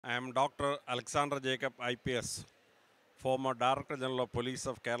I am Dr. Alexander Jacob IPS, former Director General of Police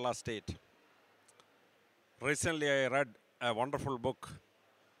of Kerala State. Recently, I read a wonderful book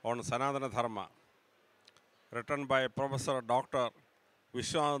on Sanathana Dharma, written by Professor Dr.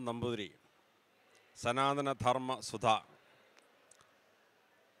 Viswanathan Nampoothiri, SanatanaSudha.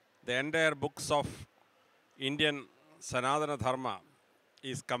 The entire books of Indian Sanatana Dharma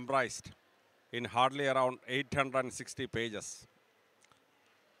is comprised in hardly around 860 pages.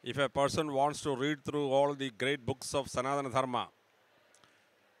 If a person wants to read through all the great books of Sanatana Dharma,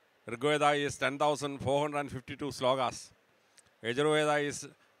 Rigveda is 10,452 slokas, Yajurveda is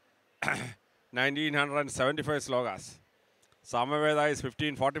 1975 slokas, Samaveda is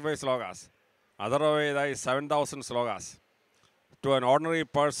 1545 slokas, Atharvaveda is 7,000 slokas. To an ordinary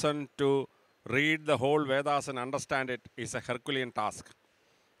person to read the whole Vedas and understand it is a Herculean task.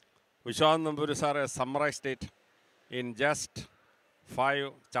 Viswanathan Nampoothiri sir has summarized it in just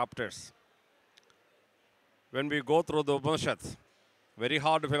 5 chapters. When we go through the Upanishads, very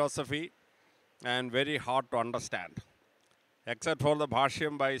hard philosophy and very hard to understand. Except for the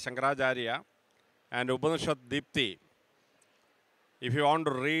Bhashyam by Shankaracharya and Upanishad Deepti, if you want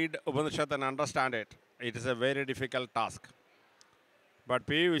to read Upanishad and understand it, it is a very difficult task. But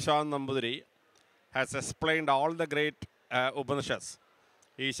P. Viswanathan Nampoothiri has explained all the great Upanishads.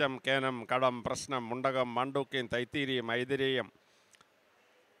 Isham, Kenam, Kadam, Prasnam, Mundagam, Mandukin, Taitiriyam, Aidiriyam,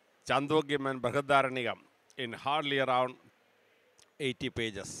 Chandogam and Bhagadaranyam in hardly around 80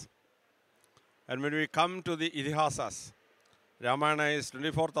 pages. And when we come to the Idihasas, Ramayana is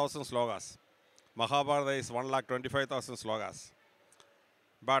 24,000 slokas, Mahabharata is 1,25,000 slokas.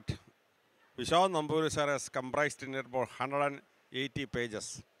 But Viswanathan Nampoothiri sir has comprised in it about 180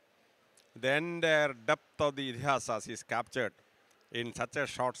 pages. The entire depth of the Idihasas is captured in such a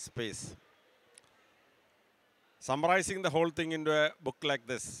short space. Summarizing the whole thing into a book like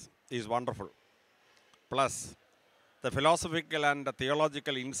this is wonderful. Plus, the philosophical and the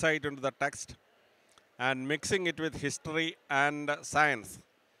theological insight into the text and mixing it with history and science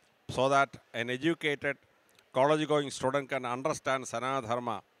so that an educated college-going student can understand Sanatana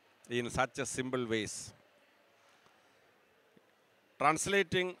Dharma in such a simple ways.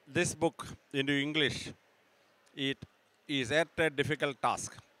 Translating this book into English, it is yet a difficult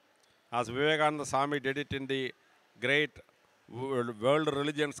task. As Vivekananda Swami did it in the great World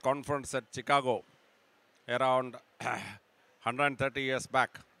Religions Conference at Chicago around 130 years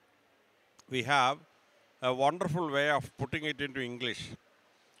back. We have a wonderful way of putting it into English.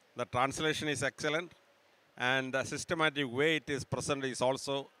 The translation is excellent and the systematic way it is presented is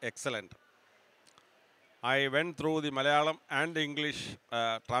also excellent. I went through the Malayalam and English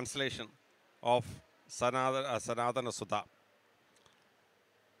translation of SanatanaSudha.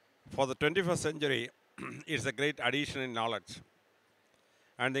 For the 21st century, it's a great addition in knowledge.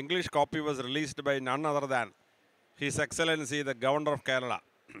 And the English copy was released by none other than His Excellency, the Governor of Kerala.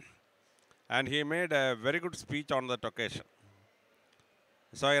 And he made a very good speech on that occasion.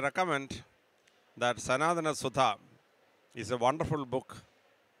 So I recommend that SanatanaSudha is a wonderful book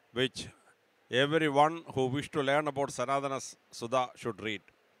which everyone who wishes to learn about SanatanaSudha should read.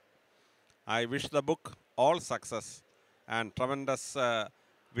 I wish the book all success and tremendous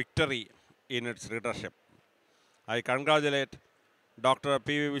victory in its readership. I congratulate Dr.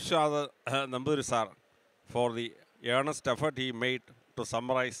 P. Viswanathan Nampoothiri sir for the earnest effort he made to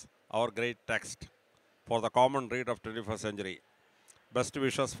summarize our great text for the common read of 21st century. Best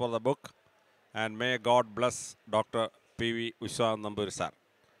wishes for the book and may God bless Dr. P. Viswanathan Nampoothiri sir.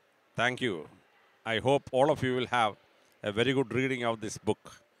 Thank you. I hope all of you will have a very good reading of this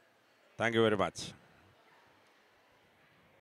book. Thank you very much.